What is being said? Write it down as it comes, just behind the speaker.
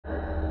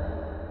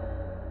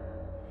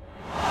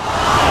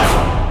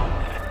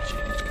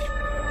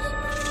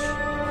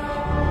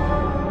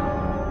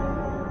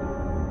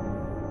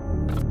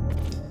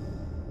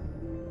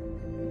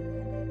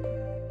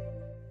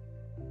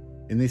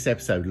this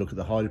episode, look at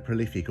the highly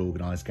prolific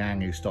organised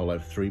gang who stole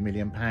over £3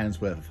 million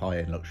worth of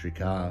high-end luxury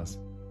cars.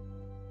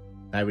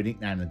 They were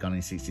nicknamed the Gone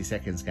in 60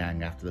 Seconds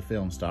gang after the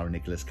film starring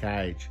Nicolas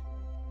Cage,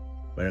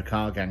 where a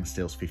car gang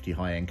steals 50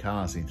 high-end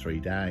cars in 3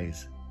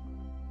 days.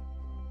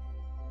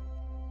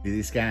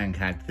 This gang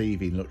had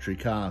thieving luxury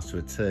cars to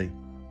a T.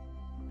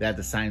 They had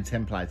the same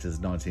template as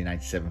the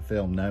 1987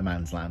 film No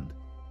Man's Land,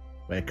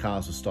 where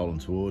cars were stolen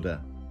to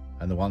order,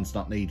 and the ones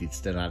not needed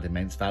still had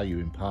immense value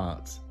in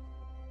parts.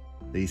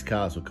 These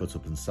cars were cut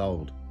up and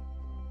sold.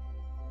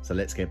 So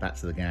let's get back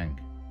to the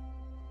gang.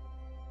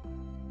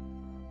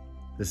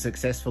 The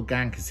successful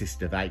gang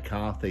consisted of 8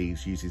 car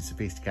thieves using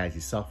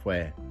sophisticated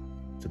software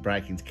to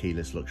break into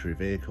keyless luxury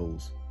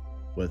vehicles,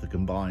 worth a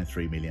combined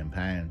 £3 million.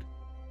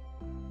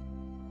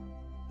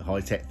 The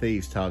high-tech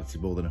thieves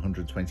targeted more than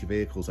 120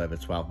 vehicles over a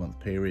 12-month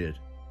period,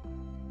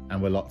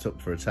 and were locked up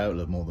for a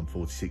total of more than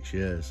 46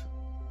 years.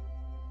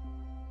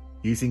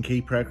 Using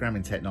key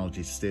programming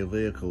technology to steal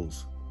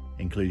vehicles,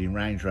 including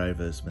Range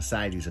Rovers,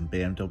 Mercedes and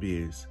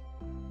BMWs,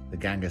 the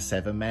gang of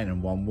 7 men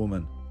and 1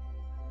 woman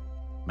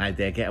made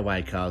their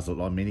getaway cars look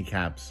like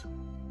minicabs,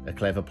 a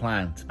clever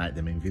plan to make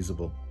them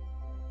invisible.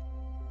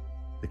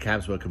 The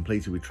cabs were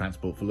completed with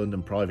Transport for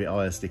London private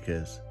hire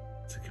stickers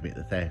to commit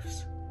the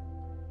thefts.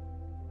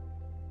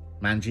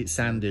 Manjit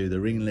Sandhu, the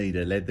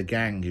ringleader, led the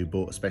gang who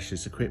bought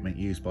specialist equipment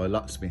used by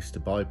locksmiths to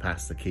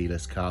bypass the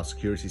keyless car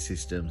security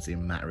systems in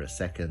a matter of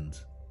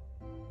seconds.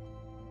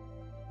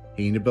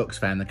 He and the Bucks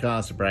found the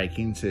cars to break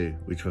into,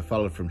 which were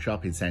followed from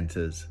shopping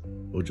centres,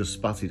 or just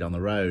spotted on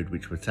the road,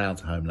 which were tailed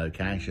to home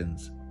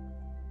locations.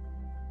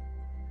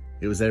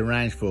 It was then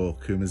arranged for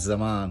Kumar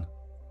Zaman,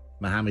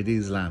 Mohammed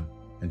Islam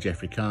and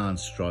Jeffrey Khan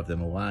to drive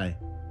them away.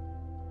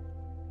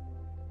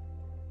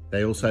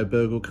 They also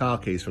burgled car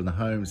keys from the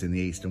homes in the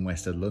east and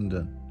west of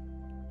London,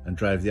 and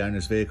drove the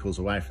owners' vehicles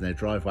away from their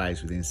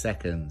driveways within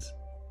seconds,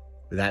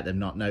 without them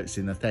not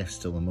noticing the thefts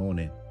till the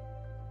morning.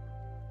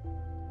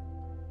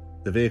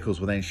 The vehicles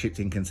were then shipped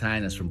in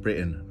containers from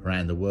Britain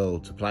around the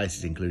world to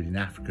places including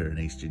Africa and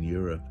Eastern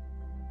Europe.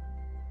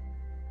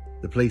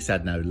 The police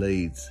had no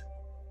leads.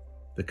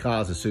 The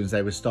cars, as soon as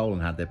they were stolen,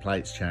 had their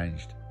plates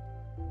changed,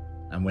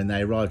 and when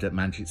they arrived at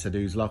Manjit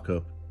Sandhu's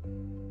lockup,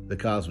 the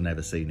cars were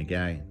never seen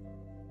again.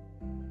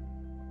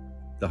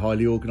 The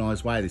highly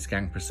organised way this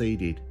gang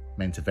proceeded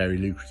meant a very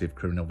lucrative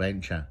criminal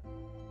venture,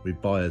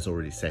 with buyers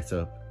already set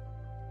up.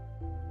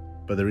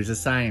 But there is a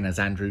saying, as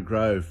Andrew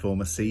Grove,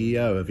 former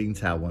CEO of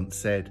Intel, once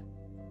said: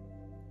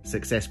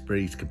 "Success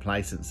breeds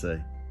complacency.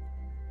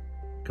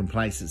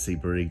 Complacency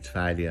breeds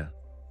failure.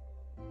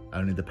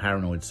 Only the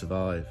paranoid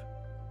survive."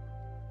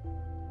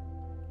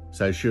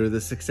 So sure of the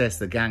success,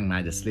 the gang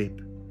made a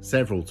slip,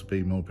 several to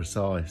be more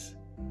precise.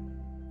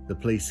 The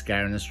police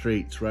scouring the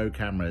streets, road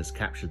cameras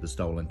captured the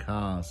stolen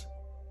cars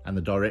and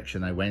the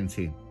direction they went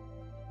in,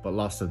 but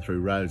lost them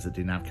through roads that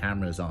didn't have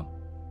cameras on,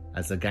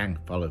 as the gang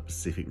followed a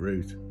specific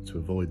route to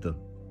avoid them.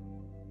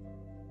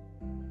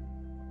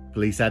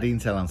 Police had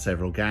intel on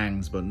several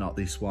gangs, but not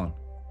this one.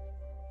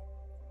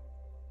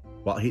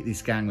 What hit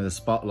this gang with a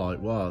spotlight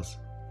was,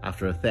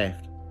 after a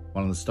theft,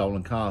 one of the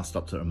stolen cars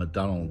stopped at a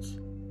McDonald's.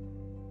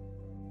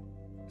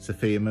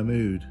 Sophia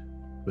Mahmood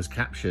was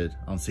captured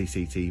on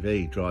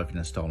CCTV driving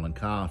a stolen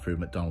car through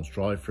McDonald's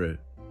drive-thru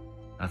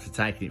after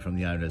taking it from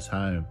the owner's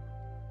home,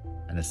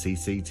 and a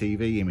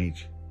CCTV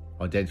image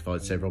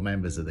identified several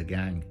members of the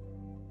gang.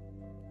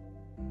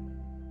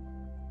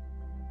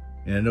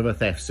 In another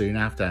theft soon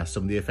after,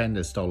 some of the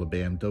offenders stole a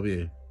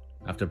BMW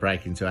after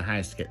breaking into a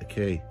house to get the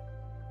key,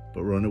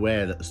 but were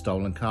unaware that the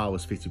stolen car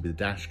was fitted with a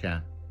dash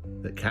cam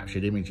that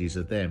captured images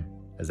of them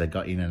as they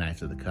got in and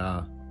out of the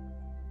car.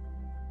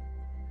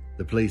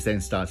 The police then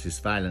started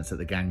surveillance at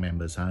the gang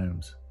members'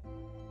 homes.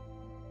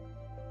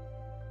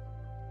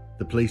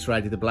 The police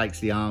raided the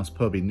Blakesley Arms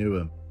pub in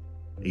Newham,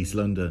 East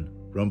London,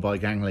 run by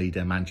gang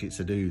leader Manjit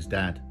Sandhu's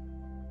dad,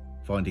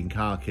 finding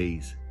car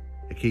keys,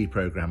 a key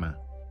programmer,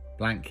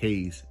 blank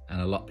keys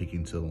and a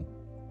lockpicking tool.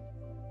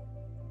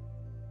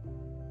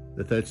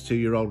 The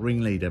 32-year-old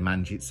ringleader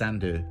Manjit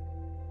Sandhu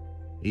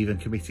even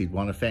committed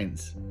one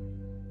offence.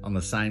 On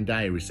the same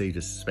day, he received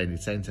a suspended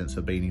sentence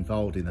for being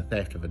involved in the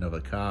theft of another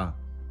car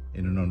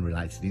in an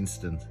unrelated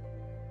incident.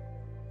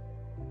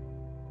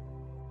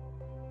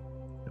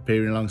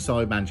 Appearing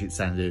alongside Manjit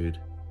Sandhu,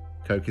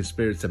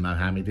 co-conspirator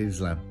Mohammed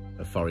Islam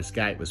of Forest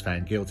Gate was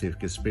found guilty of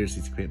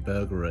conspiracy to commit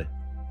burglary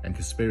and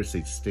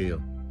conspiracy to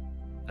steal,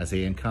 as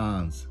Ian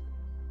Carnes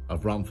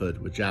of Romford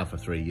were jailed for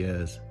 3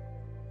 years.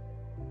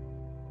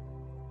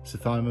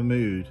 Sophia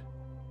Mahmood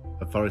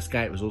of Forest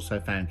Gate was also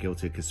found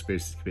guilty of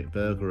conspiracy to commit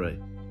burglary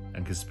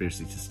and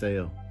conspiracy to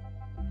steal,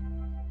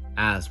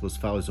 as was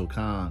Faisal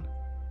Khan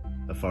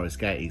of Forest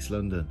Gate, East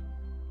London.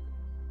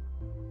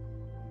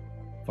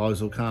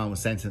 Faisal Khan was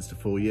sentenced to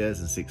 4 years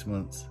and 6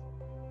 months,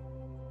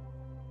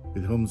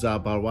 with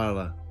Humza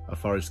Barwala of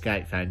Forest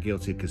Gate found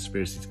guilty of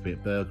conspiracy to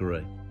commit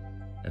burglary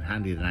and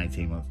handed an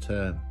 18-month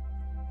term.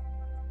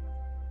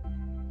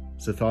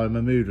 Sophia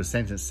Mahmood was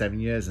sentenced 7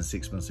 years and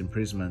 6 months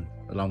imprisonment,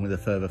 along with a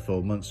further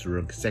 4 months to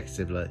run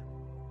consecutively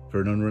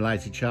for an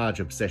unrelated charge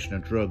of possession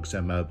of drugs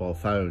and mobile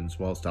phones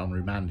whilst on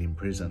remand in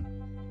prison.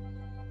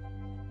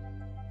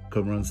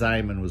 Kamran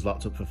Zaman was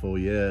locked up for 4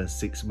 years,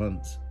 6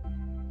 months.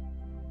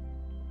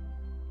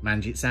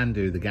 Manjit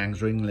Sandhu, the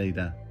gang's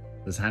ringleader,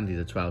 was handed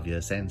a 12-year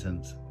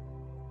sentence.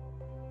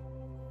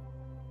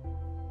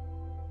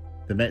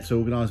 The Met's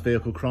Organised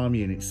Vehicle Crime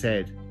Unit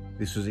said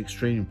this was an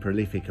extremely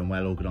prolific and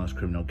well-organised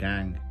criminal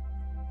gang.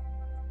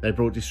 They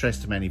brought distress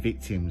to many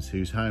victims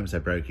whose homes they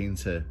broke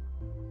into,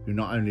 who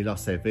not only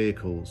lost their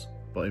vehicles,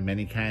 but in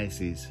many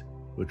cases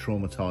were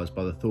traumatised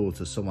by the thought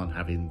of someone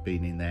having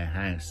been in their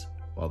house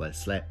while they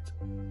slept.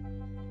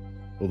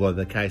 Although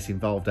the case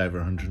involved over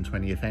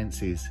 120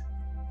 offences,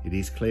 it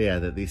is clear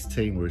that this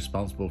team were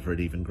responsible for an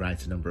even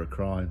greater number of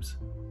crimes.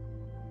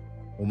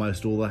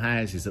 Almost all the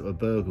houses that were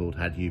burgled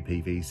had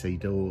UPVC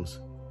doors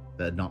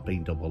that had not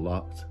been double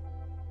locked,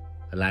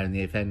 allowing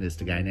the offenders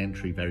to gain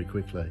entry very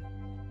quickly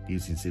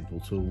using simple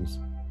tools.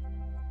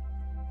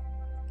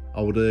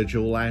 I would urge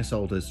all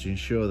householders to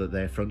ensure that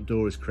their front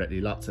door is correctly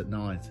locked at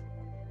night.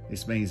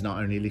 This means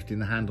not only lifting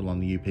the handle on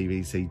the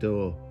UPVC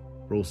door,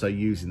 but also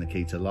using the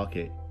key to lock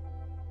it.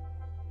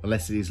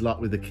 Unless it is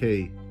locked with the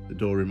key, the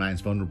door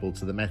remains vulnerable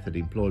to the method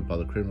employed by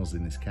the criminals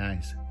in this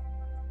case.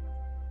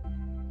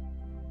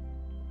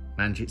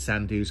 Manjit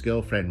Sandhu's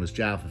girlfriend was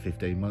jailed for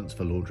 15 months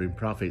for laundering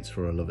profits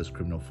for her lover's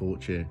criminal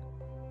fortune.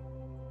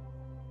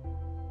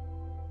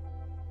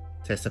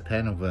 Tessa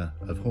Penhover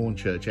of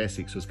Hornchurch,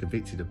 Essex, was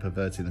convicted of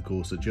perverting the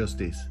course of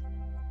justice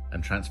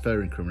and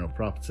transferring criminal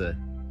property.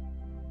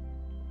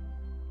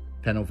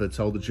 Penhover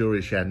told the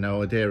jury she had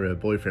no idea her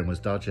boyfriend was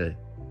dodgy,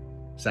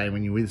 saying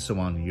when you're with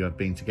someone you have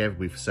been together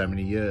with for so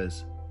many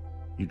years,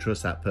 you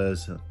trust that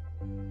person.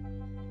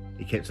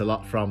 He kept a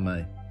lot from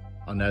me,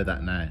 I know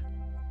that now.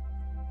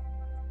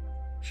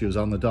 She was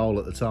on the dole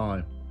at the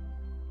time.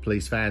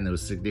 Police found there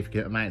was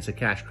significant amounts of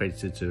cash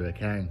credited to her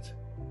account.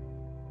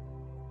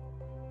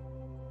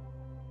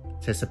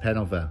 Tessa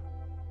Penhover,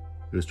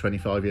 who was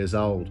 25 years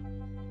old,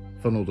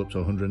 funneled up to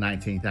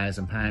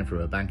 £118,000 from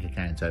her bank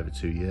account over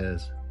 2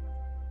 years.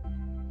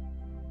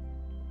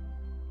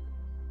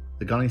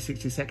 The Gone in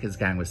 60 Seconds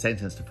gang was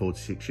sentenced to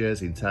 46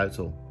 years in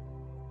total,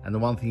 and the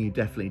one thing you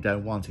definitely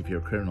don't want if you're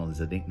a criminal is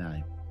a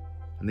nickname,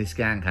 and this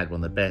gang had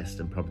one of the best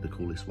and probably the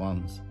coolest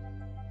ones.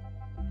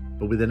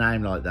 But with a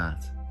name like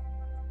that,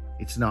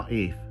 it's not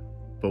if,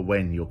 but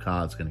when your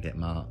card's going to get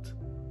marked.